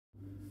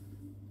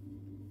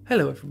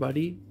Hello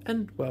everybody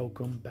and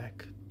welcome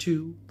back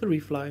to the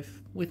Reef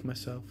Life with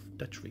myself,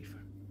 Dutch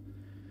Reefer.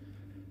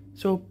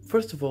 So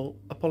first of all,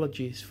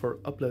 apologies for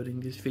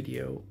uploading this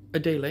video a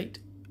day late.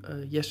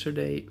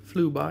 Yesterday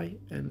flew by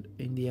and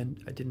in the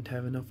end I didn't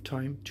have enough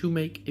time to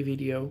make a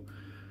video.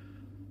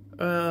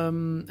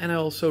 And I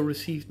also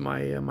received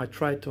my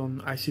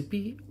Triton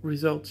ICP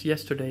results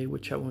yesterday,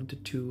 which I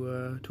wanted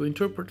to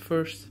interpret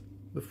first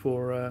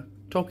before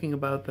talking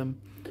about them.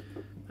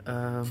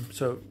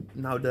 So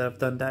now that I've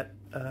done that,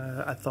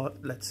 I thought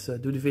let's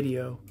do the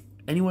video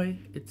anyway.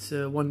 It's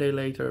one day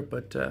later,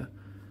 but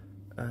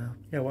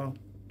yeah, well,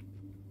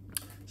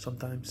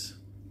 sometimes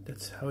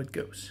that's how it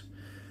goes.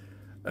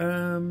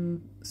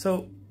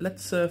 So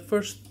let's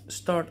first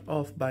start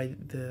off by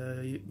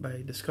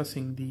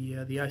discussing the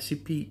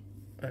ICP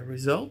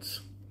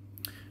results.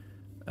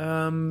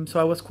 So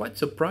I was quite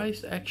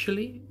surprised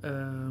actually,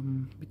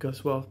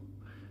 because well,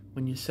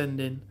 when you send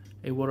in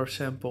a water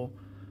sample,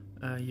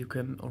 you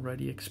can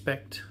already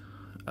expect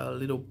a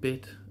little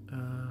bit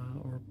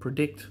or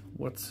predict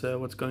what's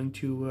going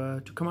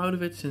to come out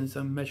of it, since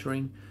I'm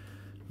measuring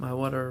my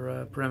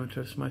water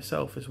parameters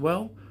myself as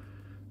well.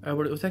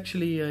 But it was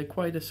actually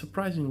quite a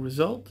surprising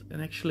result,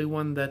 and actually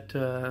one that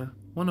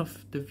one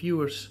of the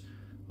viewers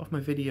of my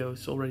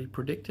videos already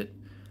predicted,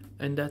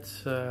 and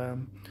that's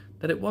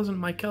that it wasn't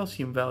my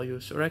calcium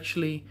values, or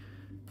actually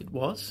it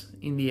was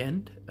in the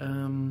end,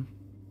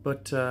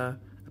 but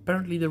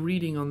apparently the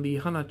reading on the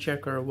HANA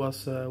checker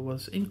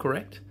was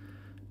incorrect.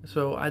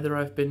 So either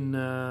I've been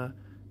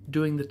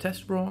doing the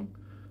test wrong,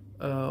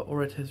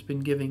 or it has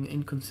been giving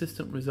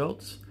inconsistent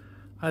results.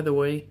 Either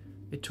way,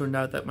 it turned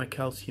out that my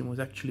calcium was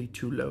actually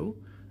too low,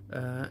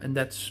 and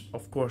that's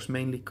of course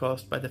mainly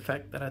caused by the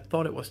fact that I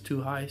thought it was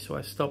too high, so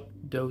I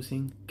stopped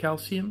dosing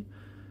calcium,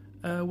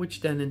 which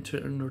then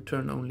in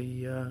return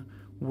only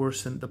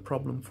worsened the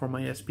problem for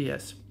my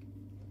SPS.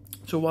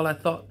 So while I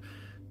thought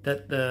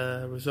that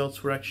the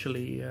results were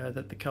actually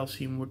that the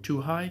calcium were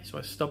too high, so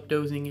I stopped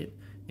dosing it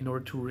in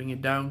order to bring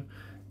it down,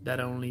 that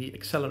only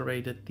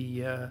accelerated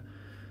the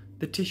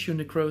tissue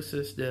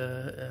necrosis,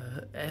 the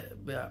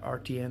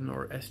RTN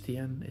or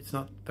STN. It's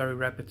not very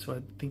rapid, so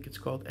I think it's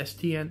called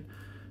STN,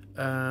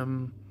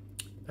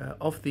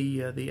 of the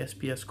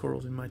SPS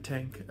corals in my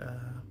tank.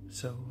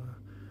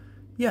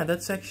 Yeah,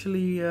 that's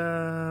actually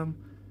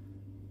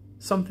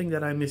something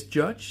that I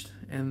misjudged,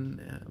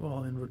 and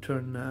well, in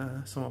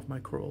return some of my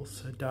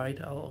corals died.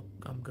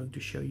 I'm going to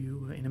show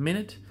you in a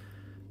minute.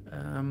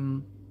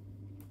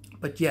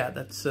 But yeah,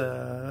 that's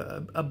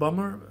a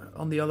bummer.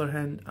 On the other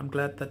hand, I'm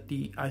glad that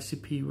the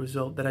ICP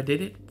result, that I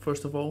did it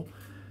first of all,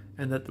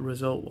 and that the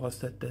result was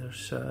that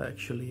there's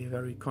actually a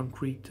very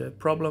concrete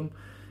problem.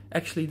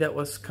 Actually, that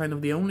was kind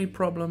of the only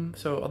problem,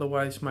 so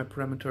otherwise my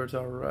parameters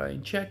are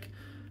in check.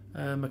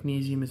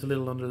 Magnesium is a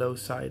little on the low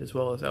side, as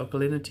well as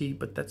alkalinity,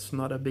 but that's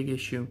not a big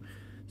issue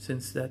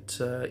since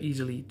that's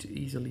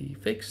easily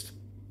fixed.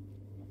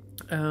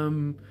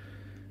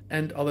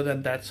 And other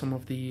than that, some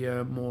of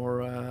the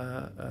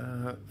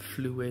more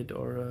fluid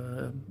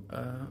or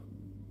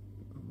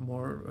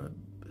more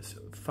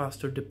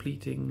faster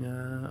depleting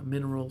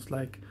minerals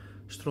like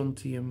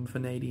strontium,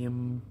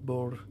 vanadium,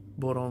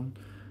 boron,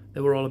 they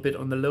were all a bit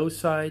on the low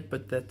side,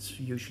 but that's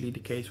usually the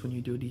case when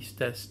you do these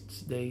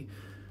tests.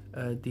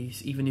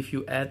 These, even if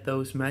you add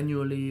those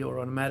manually or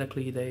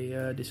automatically,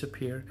 they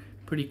disappear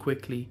pretty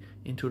quickly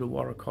into the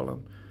water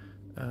column.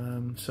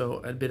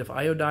 So a bit of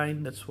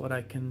iodine, that's what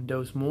I can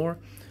dose more.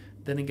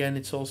 Then again,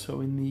 it's also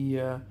in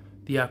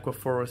the Aqua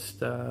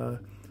Forest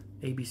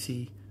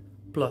ABC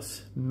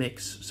Plus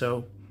mix.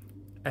 So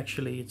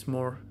actually it's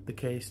more the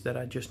case that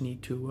I just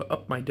need to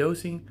up my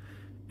dosing,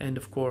 and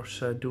of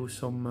course do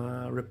some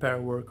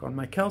repair work on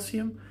my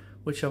calcium,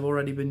 which I've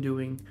already been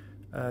doing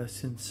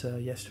since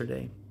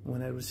yesterday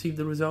when I received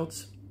the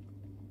results.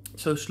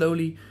 So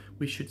slowly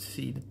we should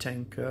see the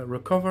tank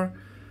recover.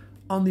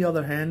 On the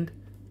other hand,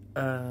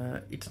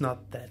 it's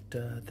not that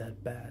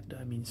bad.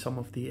 I mean, some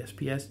of the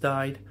SPS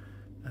died,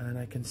 and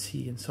I can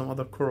see in some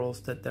other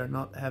corals that they're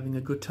not having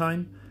a good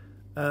time.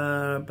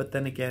 But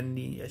then again,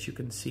 as you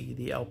can see,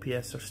 the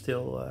LPS are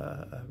still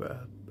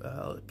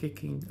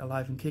kicking,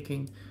 alive and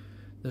kicking.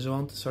 The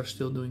zoanthus are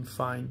still doing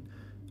fine.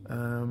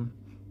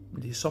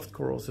 The soft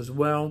corals as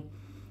well.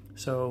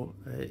 So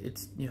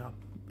it's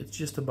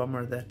just a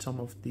bummer that some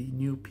of the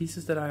new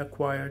pieces that I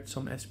acquired,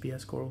 some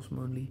SPS corals,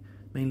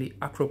 mainly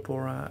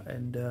Acropora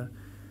and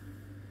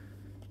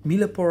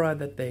Millepora,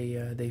 that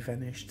they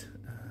vanished.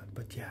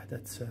 But yeah,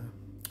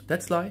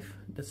 that's life.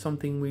 That's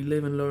something we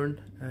live and learn.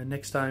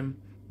 Next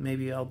time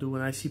maybe I'll do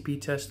an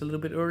ICP test a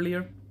little bit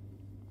earlier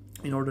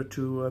in order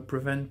to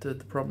prevent the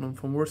problem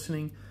from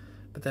worsening.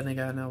 But then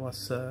again, I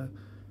was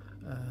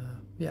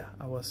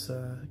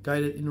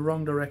guided in the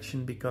wrong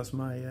direction, because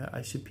my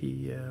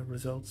ICP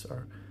results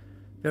are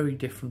very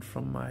different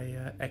from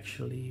my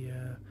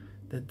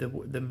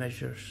the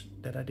measures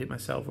that I did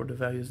myself, or the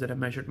values that I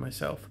measured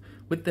myself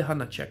with the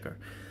HANA checker.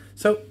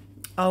 So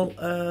I'll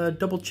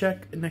double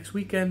check next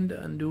weekend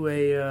and do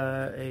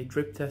a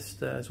drip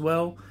test as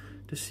well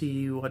to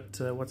see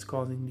what's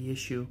causing the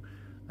issue.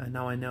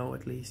 Now I know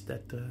at least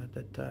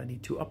that I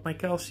need to up my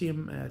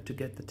calcium to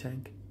get the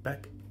tank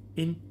back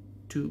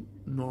into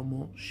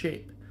normal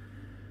shape.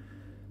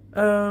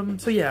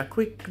 So yeah,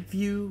 quick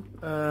view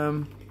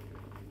around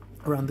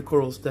the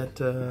corals that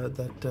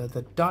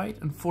died.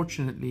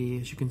 Unfortunately,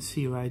 as you can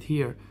see right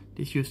here,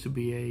 this used to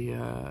be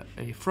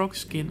a frog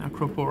skin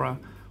Acropora.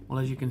 Well,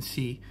 as you can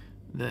see,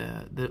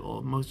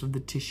 most of the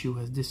tissue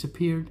has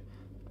disappeared,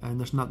 and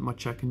there's not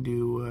much I can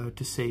do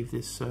to save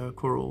this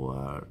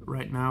coral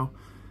right now.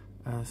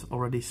 There's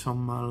already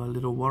some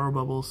little water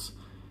bubbles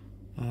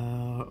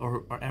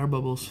or air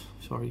bubbles,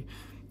 sorry,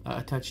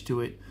 attached to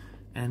it.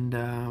 And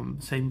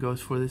same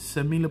goes for this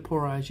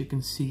Millepora. As you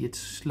can see, it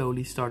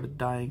slowly started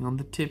dying on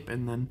the tip,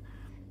 and then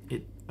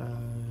it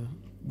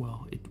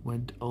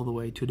went all the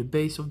way to the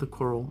base of the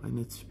coral, and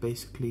it's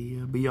basically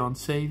beyond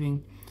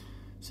saving.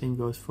 Same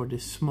goes for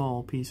this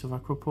small piece of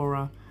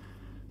Acropora.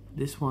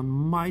 This one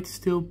might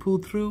still pull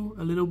through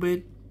a little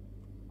bit,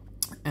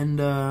 and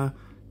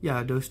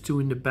yeah, those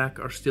two in the back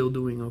are still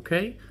doing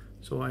okay.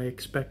 So I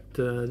expect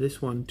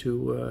this one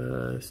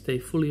to stay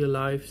fully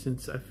alive,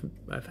 since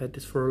I've had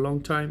this for a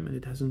long time and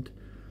it hasn't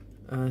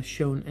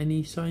shown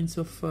any signs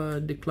of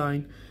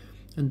decline.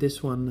 And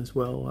this one as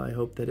well, I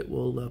hope that it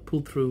will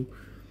pull through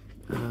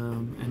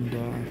and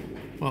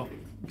well,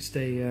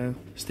 stay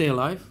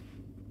alive.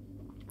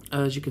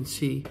 As you can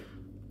see,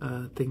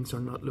 things are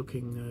not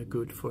looking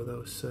good for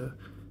those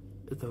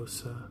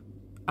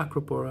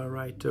Acropora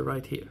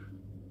right here.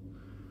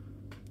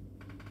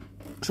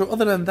 So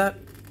other than that,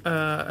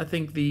 I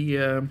think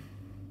the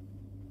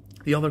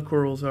other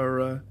corals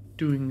are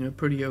doing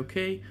pretty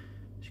okay.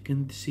 As you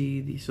can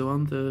see, the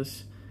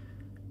Zoanthus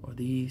or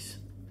these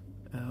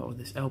or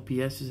this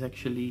LPS is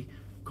actually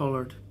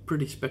colored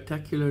pretty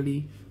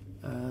spectacularly,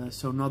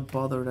 so not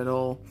bothered at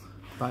all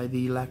by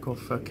the lack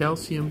of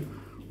calcium.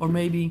 Or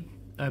maybe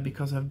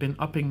because I've been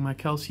upping my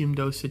calcium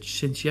dosage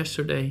since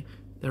yesterday,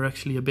 they're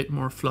actually a bit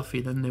more fluffy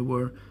than they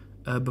were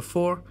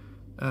before,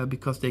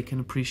 because they can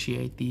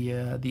appreciate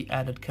the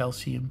added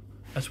calcium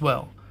as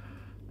well.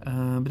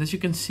 But as you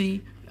can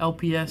see,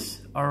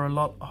 LPS are a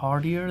lot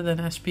hardier than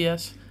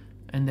SPS,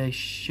 and they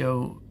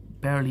show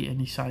barely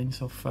any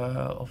signs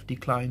of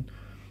decline.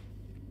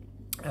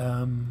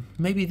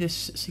 Maybe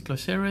this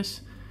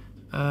Cycloceres,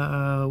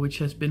 which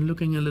has been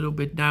looking a little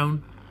bit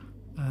down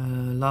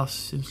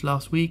since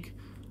last week.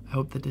 I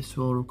hope that this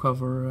will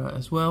recover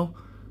as well,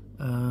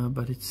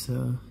 but it's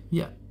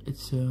yeah,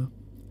 it's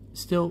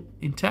still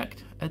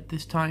intact at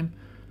this time,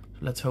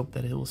 so let's hope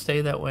that it will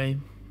stay that way.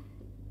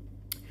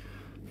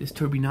 This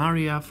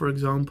Turbinaria, for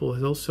example,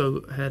 has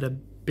also had a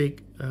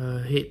big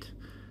hit,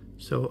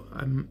 so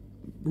I'm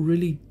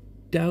really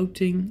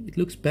doubting. It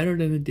looks better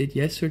than it did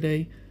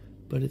yesterday,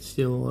 but it's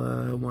still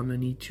one I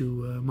need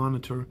to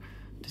monitor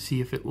to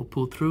see if it will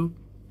pull through.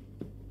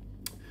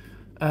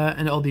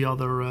 And all the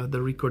other, the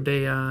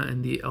Ricordea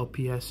and the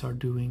LPS are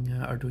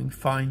doing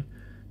fine.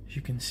 As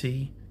you can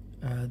see,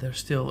 they're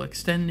still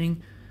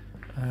extending.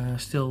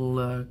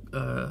 Still,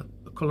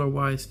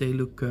 color-wise, they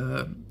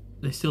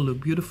still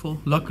look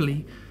beautiful.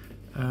 Luckily,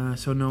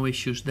 so no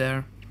issues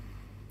there.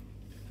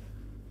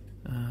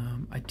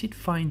 I did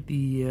find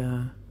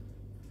the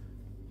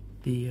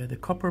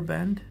copper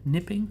band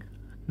nipping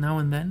now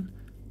and then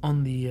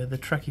on the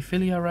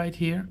Trachyphilia right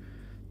here.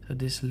 So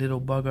this little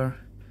bugger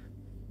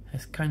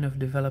has kind of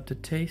developed a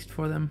taste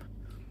for them.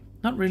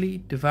 Not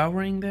really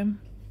devouring them,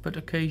 but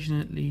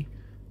occasionally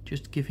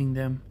just giving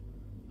them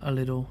a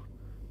little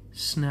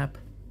snap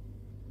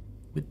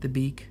with the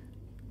beak.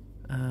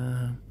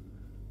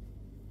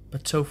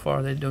 But so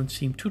far they don't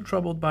seem too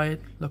troubled by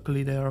it.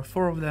 Luckily there are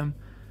 4 of them,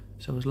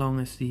 so as long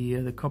as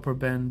the copper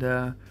band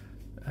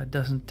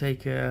doesn't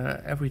take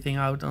everything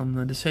out on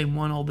the same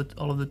one all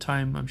of the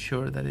time, I'm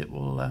sure that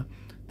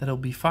it'll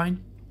be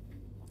fine.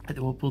 It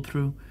will pull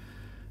through.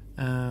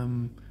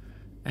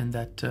 And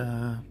that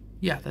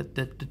yeah, that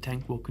the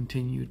tank will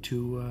continue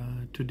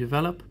to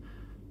develop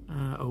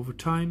over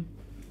time.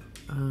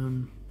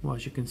 Well,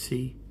 as you can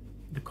see,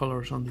 the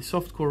colors on the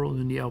soft coral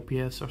and the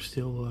LPS are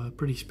still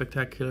pretty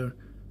spectacular.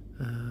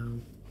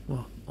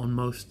 Well, on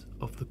most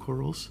of the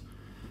corals.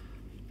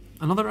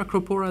 Another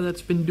Acropora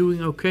that's been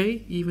doing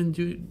okay, even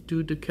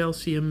due to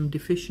calcium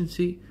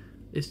deficiency,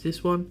 is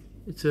this one.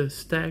 It's a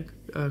stag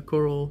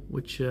coral,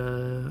 which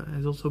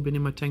has also been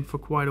in my tank for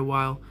quite a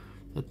while.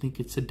 I think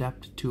it's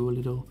adapted to a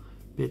little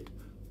bit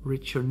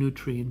richer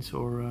nutrients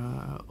or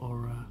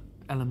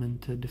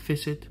element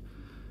deficit.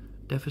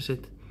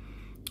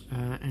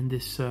 And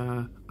this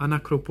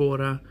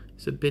Anacropora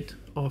is a bit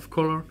off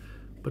color,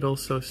 but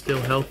also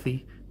still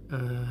healthy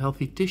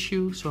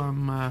tissue. So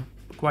I'm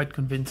quite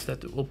convinced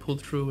that it will pull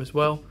through as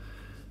well.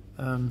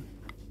 One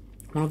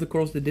of the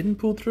corals that didn't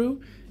pull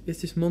through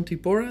is this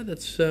Montipora.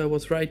 That's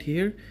what's right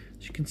here.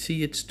 As you can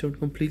see, it's turned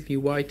completely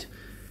white,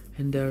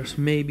 and there's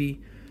maybe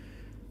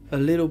a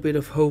little bit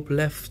of hope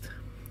left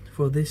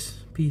for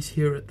this piece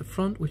here at the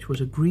front, which was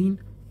a green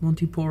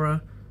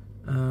Montipora,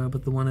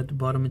 but the one at the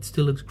bottom, it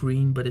still looks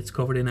green, but it's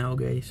covered in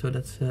algae, so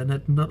that's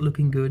not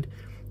looking good.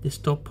 This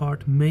top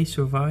part may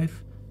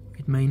survive,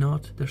 it may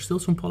not. There's still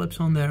some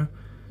polyps on there,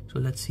 So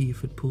let's see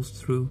if it pulls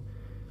through.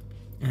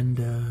 And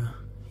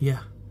yeah,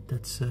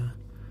 that's a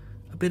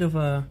bit of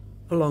a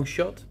long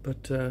shot,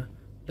 but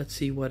let's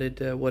see what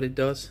it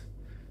does,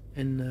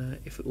 and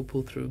if it will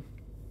pull through.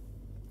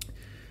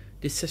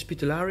 This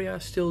Cespitularia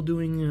is still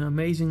doing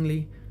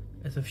amazingly,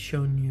 as I've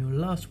shown you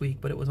last week,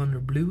 but it was under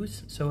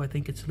blues, so I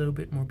think it's a little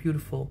bit more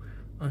beautiful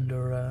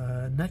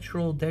under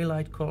natural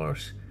daylight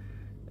colors.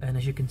 And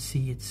as you can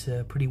see, it's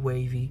pretty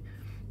wavy,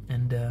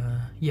 and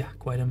yeah,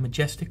 quite a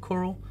majestic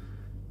coral,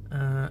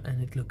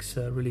 and it looks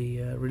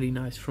really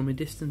nice from a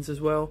distance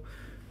as well,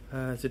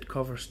 as it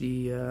covers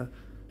the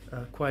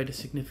quite a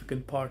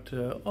significant part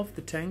of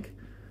the tank.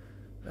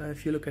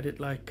 If you look at it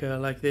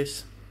like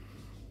this,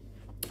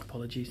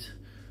 apologies.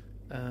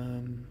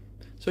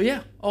 So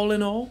yeah, all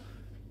in all,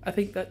 I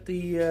think that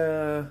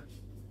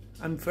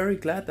I'm very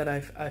glad that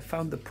I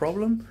found the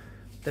problem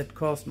that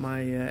caused my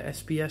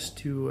SPS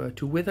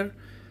to wither.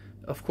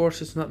 Of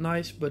course, it's not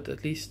nice, but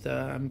at least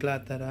I'm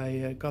glad that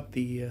I got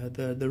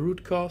the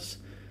root cause,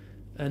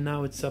 and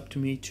now it's up to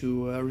me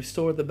to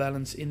restore the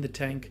balance in the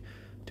tank,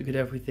 to get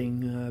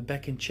everything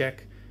back in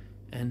check.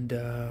 And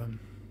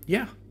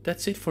yeah,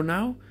 that's it for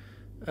now.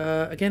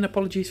 Again,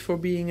 apologies for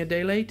being a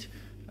day late.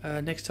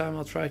 Next time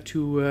I'll try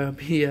to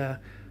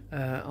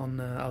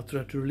I'll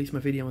try to release my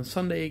video on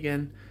Sunday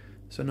again,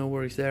 so no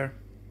worries there.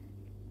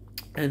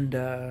 And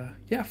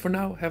yeah, for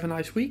now, have a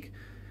nice week,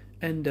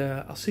 and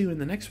I'll see you in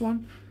the next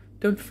one.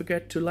 Don't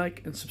forget to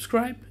like and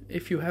subscribe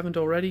if you haven't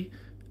already.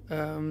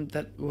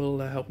 That will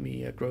help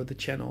me grow the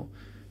channel.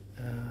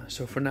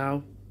 So for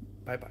now,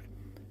 bye bye.